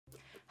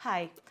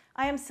Hi,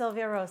 I am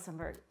Sylvia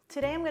Rosenberg.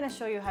 Today I'm going to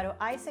show you how to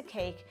ice a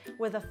cake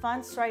with a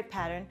fun stripe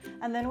pattern,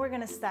 and then we're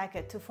going to stack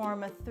it to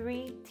form a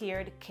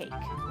three-tiered cake.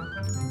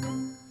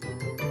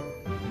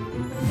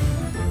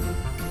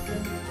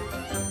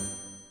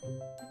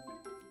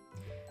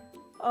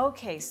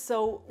 Okay,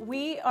 so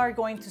we are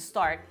going to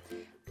start.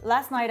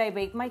 Last night I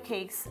baked my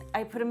cakes.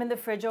 I put them in the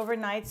fridge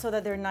overnight so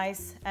that they're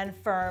nice and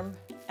firm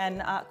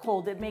and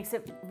cold. It makes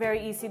it very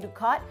easy to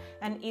cut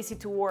and easy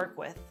to work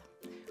with.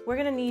 We're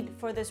gonna need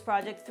for this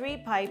project 3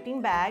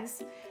 piping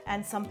bags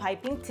and some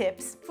piping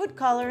tips, food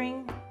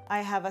coloring. I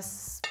have a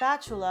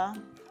spatula.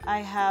 I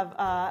have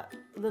a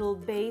little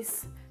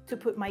base to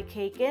put my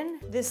cake in.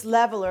 This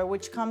leveler,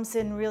 which comes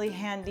in really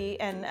handy,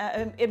 and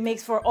it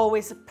makes for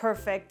always a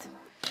perfect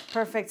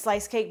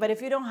sliced cake. But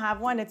if you don't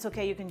have one, it's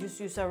okay. You can just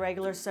use a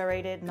regular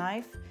serrated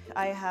knife.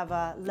 I have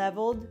a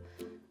leveled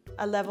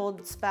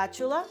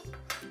spatula.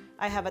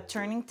 I have a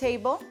turning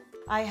table.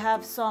 I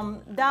have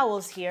some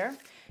dowels here.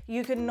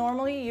 You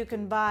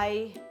can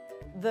buy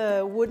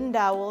the wooden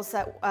dowels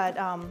at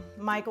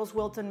Michael's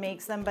Wilton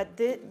makes them, but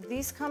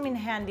these come in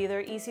handy.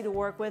 They're easy to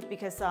work with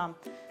because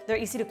they're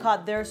easy to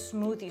cut. They're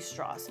smoothie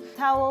straws.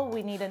 Towel,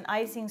 we need an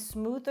icing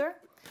smoother.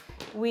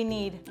 We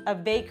need a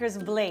baker's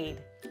blade.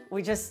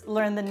 We just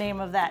learned the name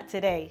of that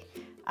today.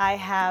 I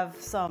have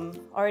some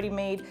already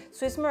made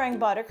Swiss meringue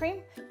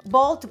buttercream,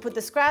 bowl to put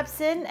the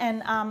scraps in,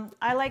 and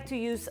I like to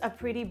use a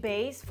pretty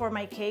base for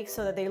my cakes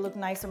so that they look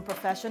nice and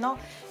professional.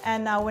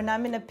 And when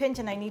I'm in a pinch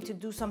and I need to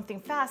do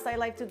something fast, I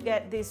like to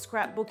get these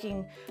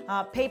scrapbooking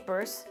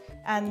papers,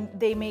 and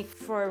they make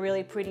for a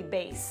really pretty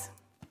base.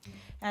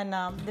 And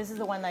this is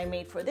the one I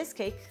made for this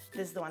cake.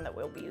 This is the one that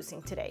we'll be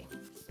using today.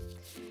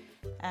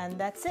 And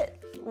that's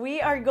it.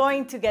 We are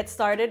going to get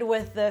started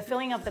with the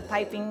filling of the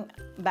piping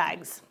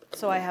bags.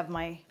 So I have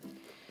my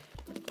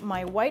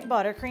white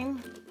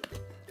buttercream,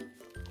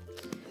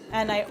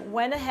 and I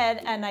went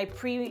ahead and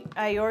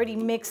I already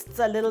mixed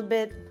a little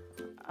bit,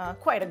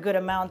 quite a good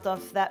amount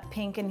of that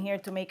pink in here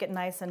to make it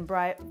nice and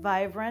bright,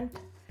 vibrant.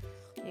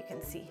 You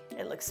can see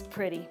it looks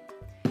pretty.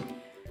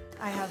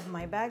 I have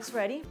my bags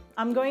ready.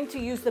 I'm going to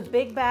use the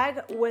big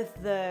bag with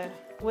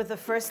the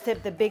first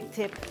tip, the big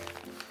tip.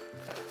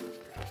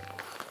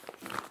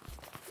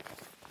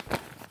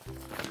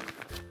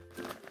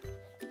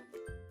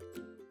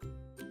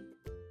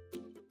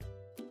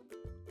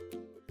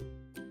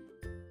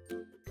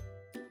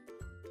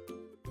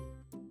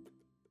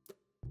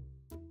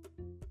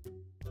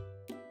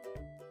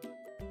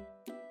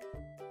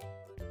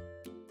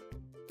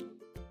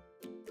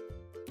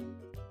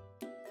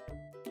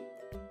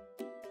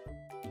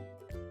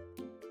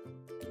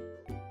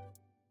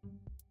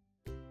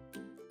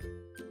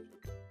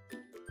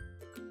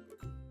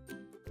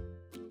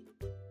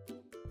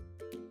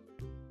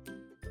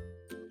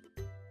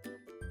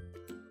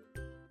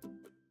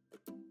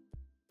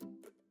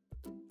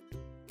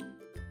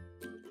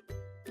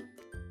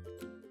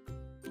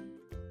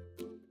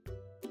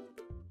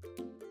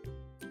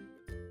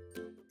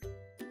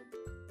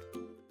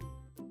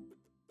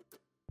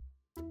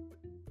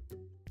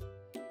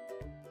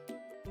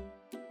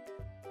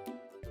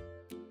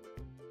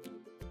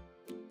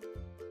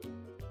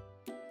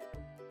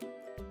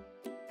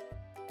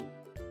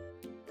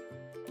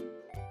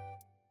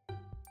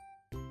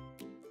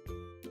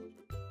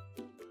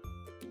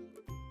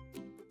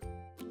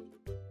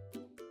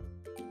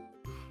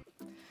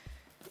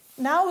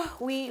 Now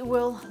we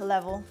will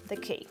level the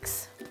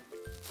cakes.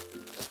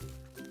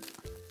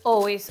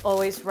 Always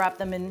wrap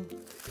them in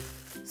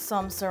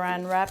some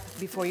saran wrap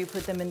before you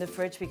put them in the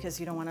fridge because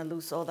you don't want to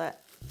lose all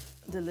that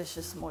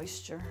delicious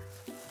moisture.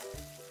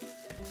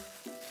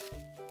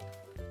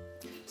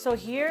 So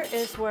here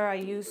is where I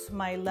use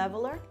my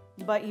leveler,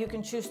 but you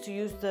can choose to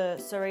use the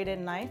serrated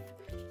knife.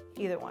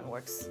 Either one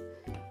works.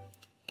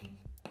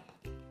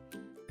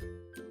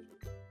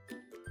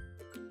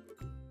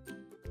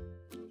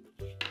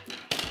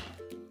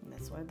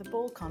 Where the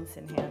bowl comes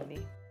in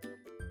handy.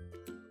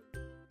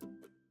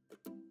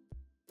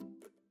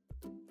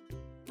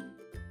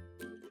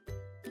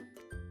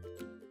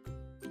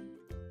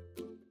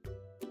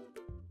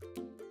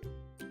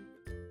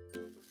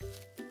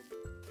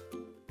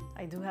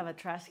 I do have a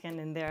trash can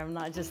in there. I'm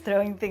not just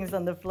throwing things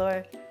on the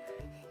floor.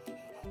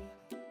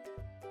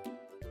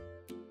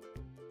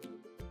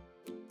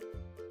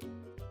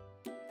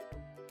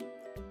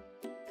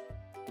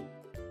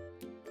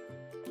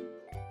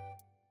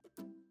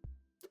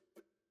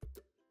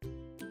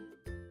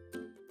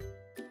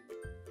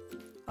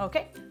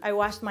 Okay, I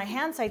washed my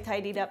hands, I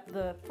tidied up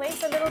the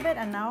plate a little bit,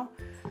 and now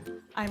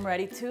I'm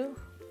ready to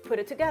put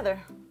it together.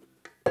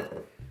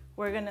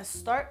 We're gonna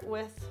start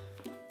with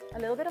a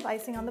little bit of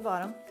icing on the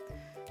bottom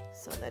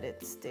so that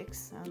it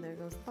sticks. Oh, there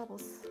goes the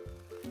bubbles.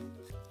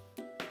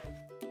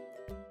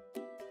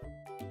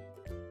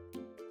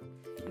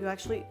 You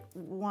actually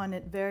want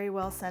it very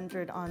well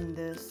centered on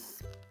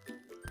this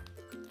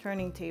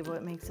turning table.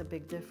 It makes a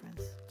big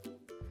difference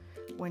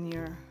when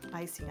you're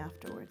icing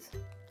afterwards,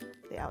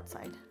 the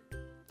outside.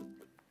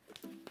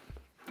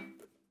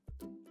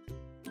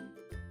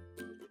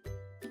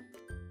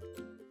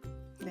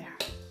 There.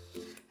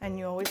 And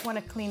you always want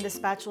to clean the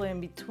spatula in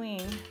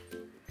between.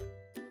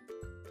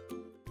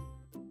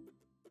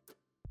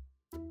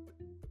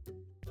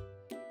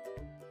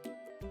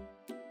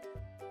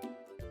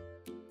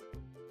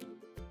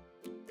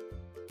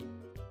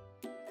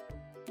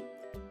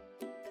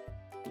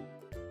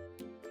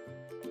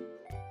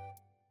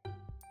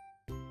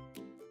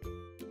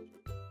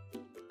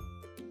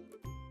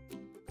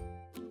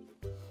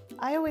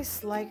 I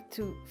always like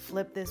to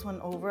flip this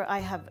one over. I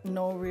have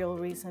no real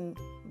reason,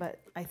 but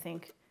I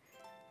think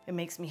it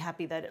makes me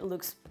happy that it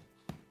looks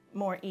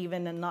more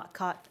even and not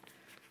cut,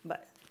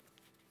 but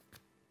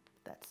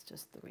that's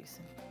just the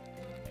reason.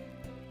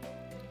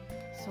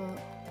 So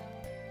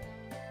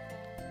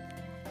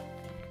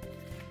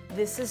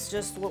this is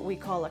just what we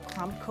call a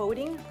crumb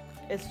coating.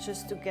 It's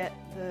just to get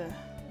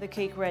the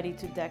cake ready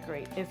to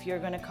decorate. If you're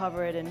gonna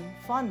cover it in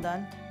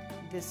fondant,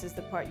 this is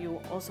the part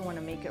you also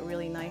wanna make it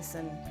really nice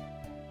and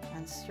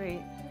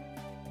straight.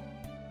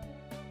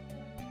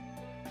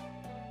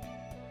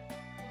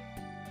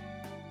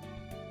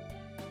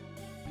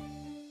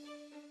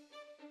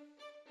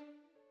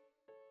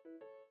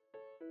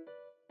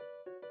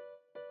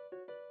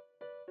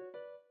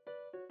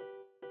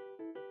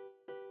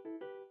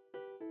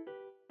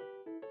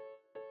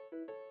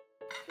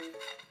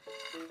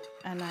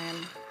 And I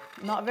am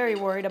not very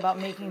worried about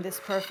making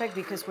this perfect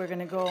because we're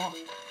gonna go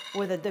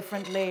with a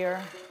different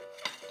layer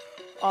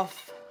of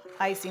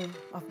icing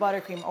of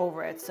buttercream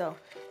over it. So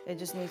it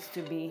just needs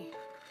to be,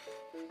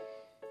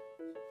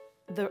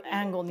 the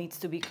angle needs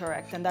to be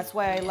correct. And that's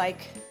why I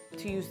like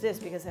to use this,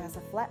 because it has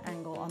a flat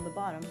angle on the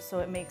bottom.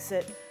 So it makes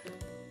it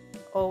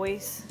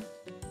always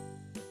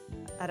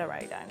at a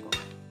right angle.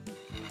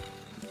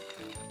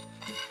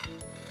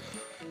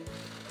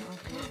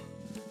 Okay.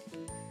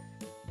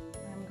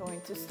 I'm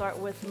going to start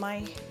with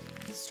my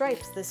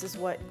stripes. This is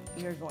what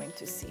you're going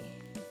to see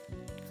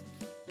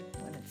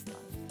when it's done.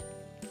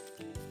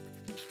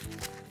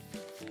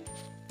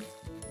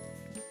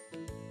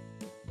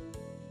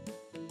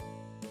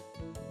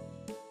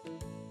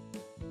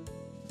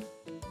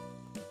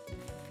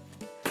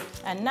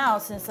 And now,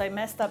 since I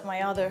messed up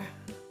my other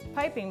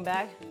piping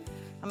bag,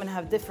 I'm gonna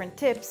have different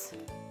tips.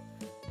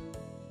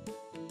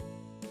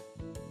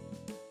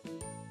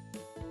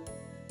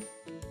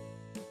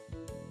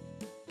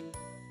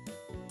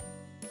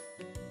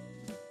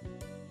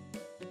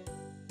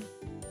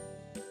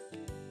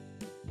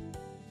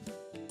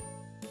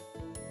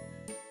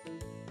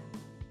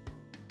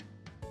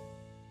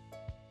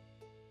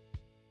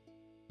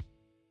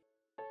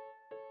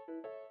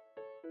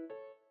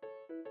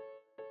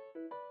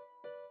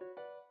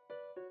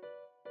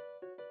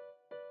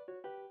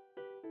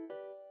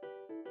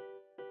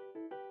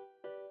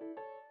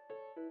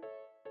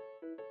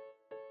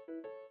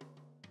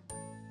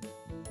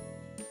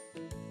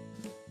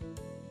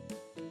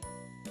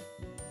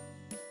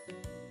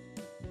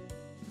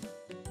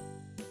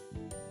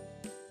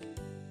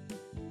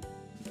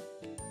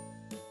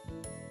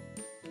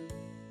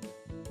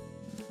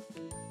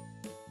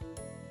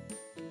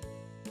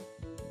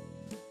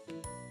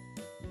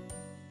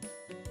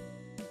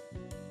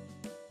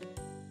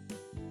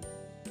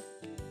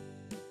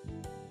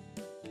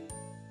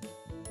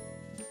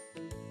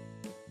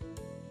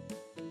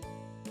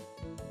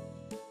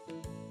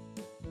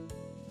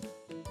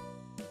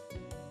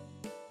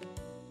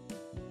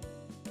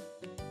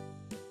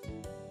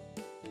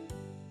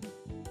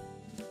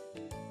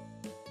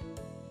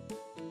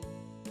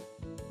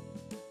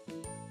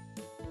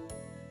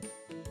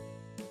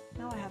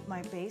 Now I have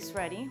my base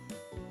ready.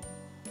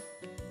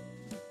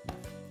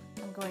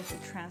 I'm going to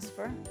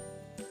transfer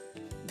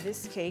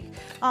this cake.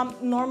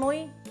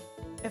 Normally,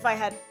 if I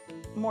had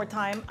more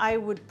time, I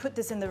would put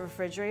this in the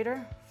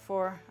refrigerator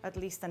for at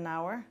least an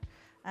hour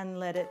and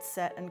let it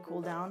set and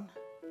cool down.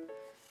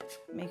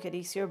 Make it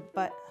easier,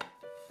 but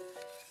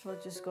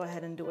we'll just go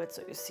ahead and do it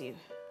so you see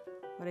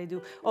what I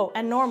do. Oh,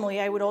 and normally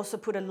I would also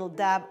put a little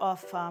dab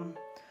of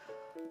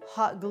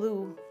hot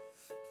glue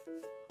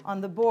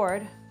on the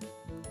board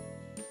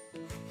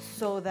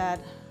so that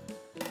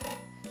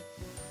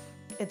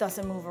it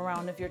doesn't move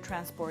around if you're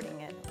transporting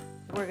it.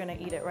 We're gonna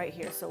eat it right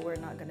here, so we're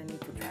not gonna need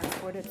to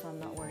transport it, so I'm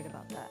not worried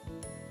about that.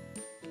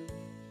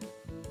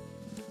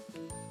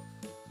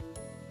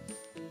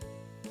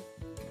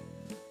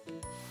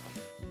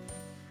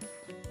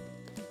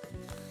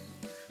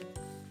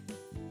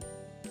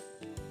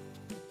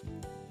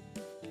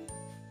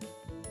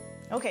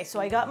 Okay,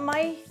 so I got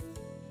my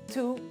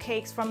 2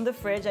 cakes from the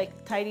fridge. I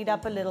tidied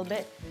up a little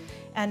bit,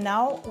 and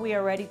now we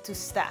are ready to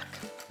stack.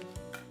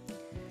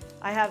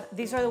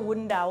 These are the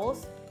wooden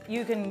dowels.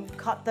 You can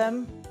cut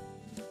them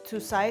to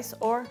size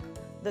or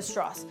the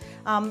straws.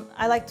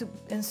 I like to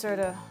insert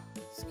a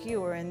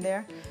skewer in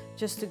there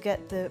just to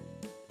get the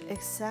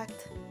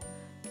exact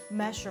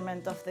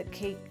measurement of the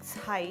cake's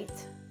height.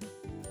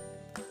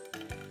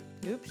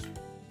 Oops.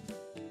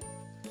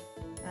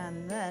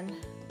 And then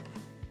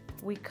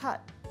we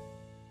cut.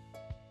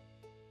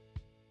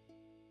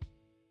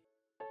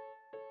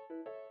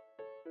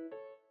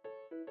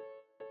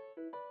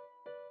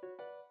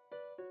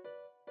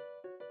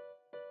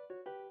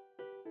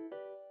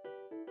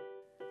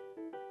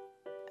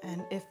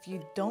 And if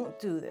you don't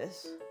do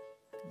this,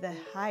 the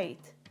height,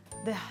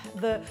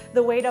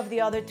 the weight of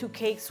the other two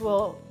cakes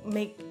will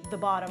make the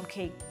bottom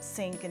cake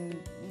sink and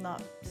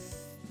not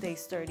stay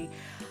sturdy.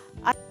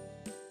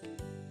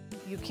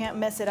 You can't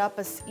mess it up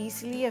as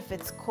easily if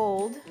it's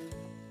cold.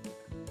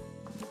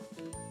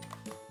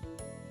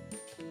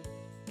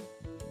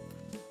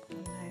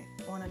 And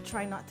I want to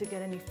try not to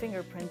get any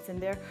fingerprints in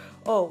there.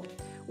 Oh,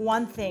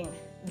 one thing.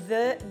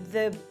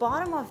 The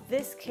bottom of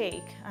this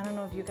cake, I don't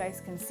know if you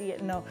guys can see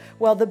it, no.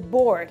 Well, the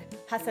board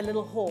has a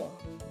little hole.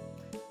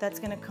 That's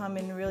gonna come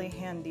in really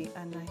handy,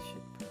 and I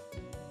should.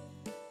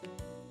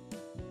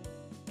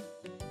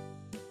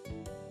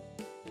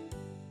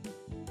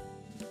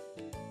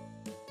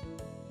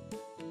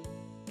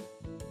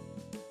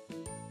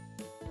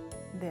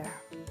 There,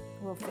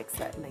 we'll fix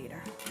that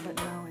later, but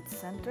now it's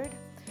centered.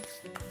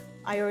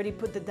 I already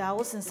put the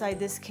dowels inside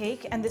this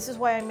cake, and this is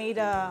why I made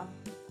a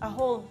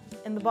hole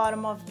in the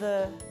bottom of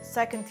the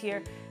second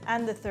tier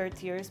and the third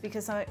tiers,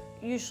 because I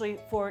usually,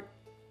 for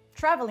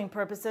traveling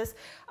purposes,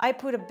 I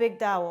put a big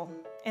dowel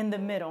in the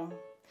middle,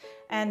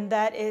 and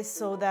that is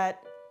so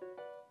that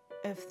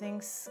if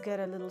things get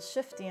a little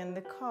shifty in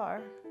the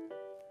car,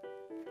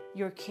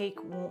 your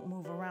cake won't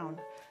move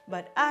around.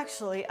 But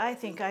actually, I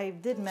think I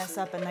did mess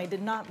up and I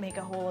did not make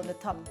a hole in the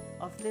top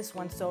of this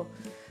one, so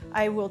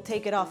I will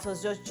take it off.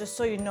 So just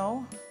so you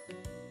know,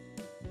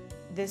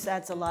 this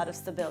adds a lot of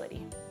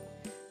stability.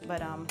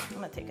 But I'm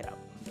gonna take it out.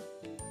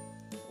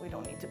 We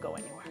don't need to go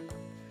anywhere.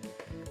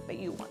 But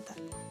you want that.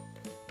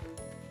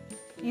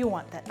 You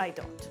want that, I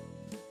don't.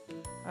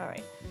 All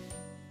right.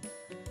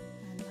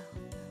 And now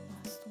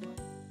the last one.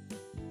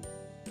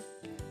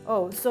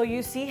 Oh, so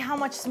you see how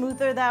much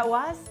smoother that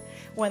was?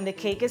 When the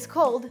cake is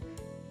cold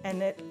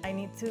and I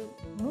need to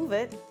move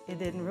it, it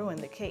didn't ruin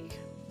the cake.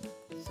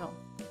 So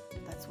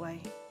that's why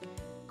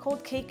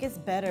cold cake is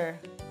better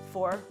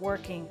for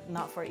working,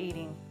 not for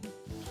eating.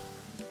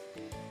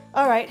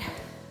 All right,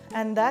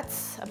 and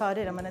that's about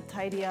it. I'm gonna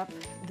tidy up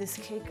this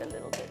cake a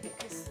little bit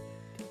because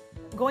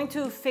I'm going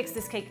to fix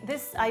this cake.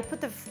 I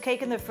put the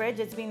cake in the fridge.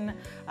 It's been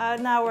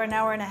an hour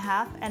and a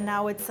half, and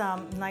now it's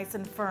nice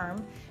and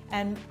firm.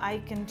 And I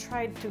can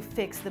try to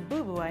fix the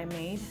boo-boo I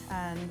made,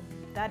 and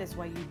that is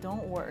why you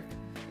don't work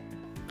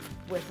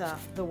with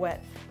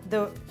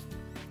the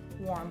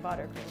warm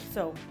buttercream.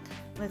 So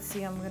let's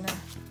see, I'm gonna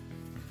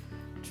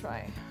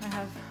try. I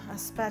have a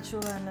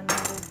spatula and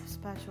another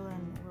spatula,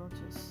 and we'll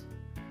just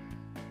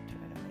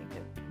try to make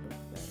it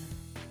look better.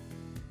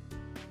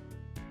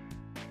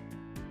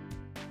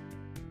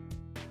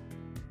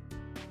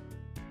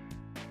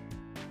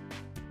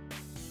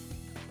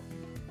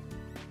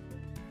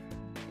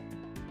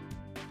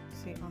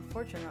 See,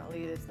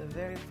 unfortunately, it is the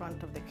very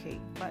front of the cake,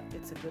 but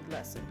it's a good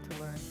lesson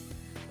to learn.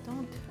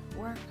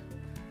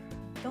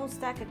 Don't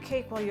stack a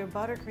cake while your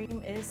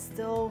buttercream is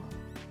still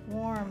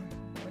warm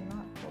or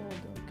not cold,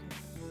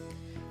 okay.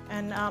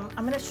 And I'm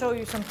gonna show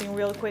you something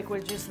real quick,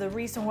 which is the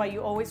reason why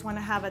you always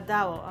wanna have a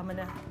dowel.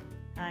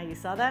 You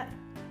saw that?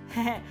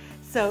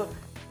 So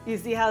you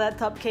see how that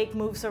top cake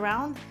moves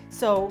around?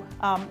 So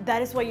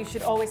that is why you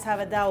should always have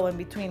a dowel in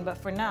between, but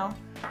for now,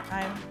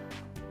 I'm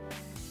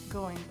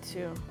going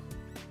to,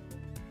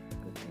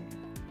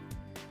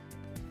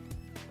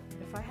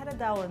 if I had a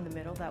dowel in the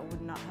middle, that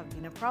would not have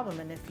been a problem.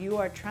 And if you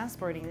are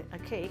transporting a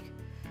cake,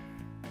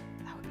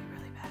 that would be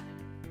really bad.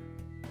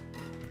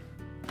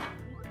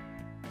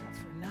 But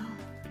for now,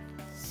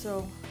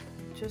 so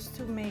just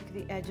to make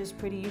the edges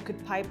pretty, you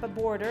could pipe a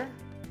border.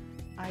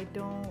 I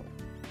don't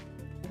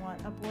want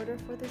a border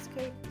for this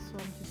cake, so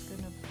I'm just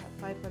gonna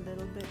pipe a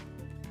little bit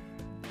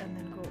and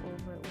then go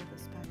over it with a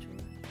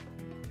spatula.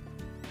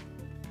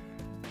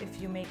 If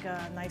you make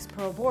a nice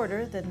pearl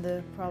border, then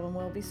the problem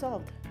will be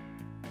solved.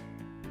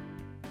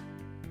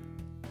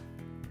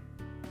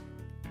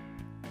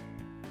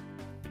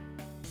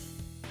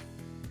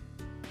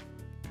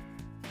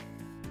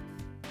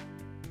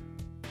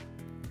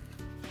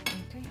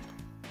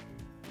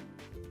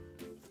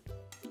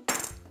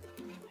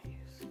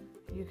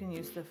 You can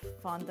use the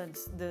fondant,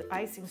 the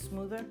icing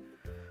smoother,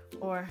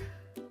 or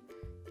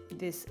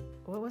this,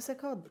 what was it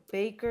called?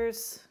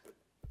 Baker's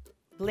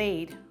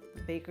blade.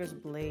 Baker's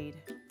blade.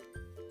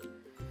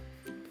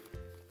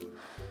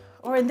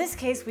 Or in this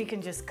case, we can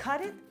just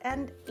cut it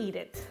and eat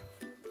it.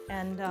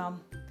 And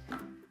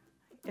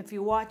if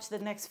you watch the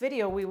next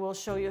video, we will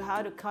show you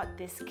how to cut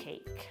this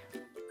cake.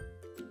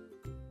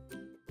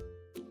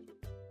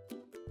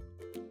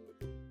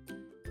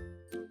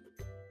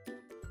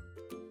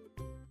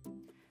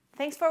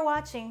 Thanks for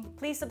watching.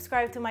 Please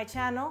subscribe to my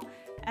channel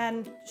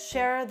and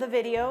share the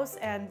videos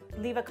and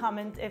leave a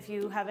comment if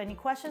you have any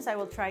questions. I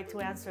will try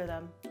to answer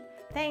them.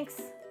 Thanks.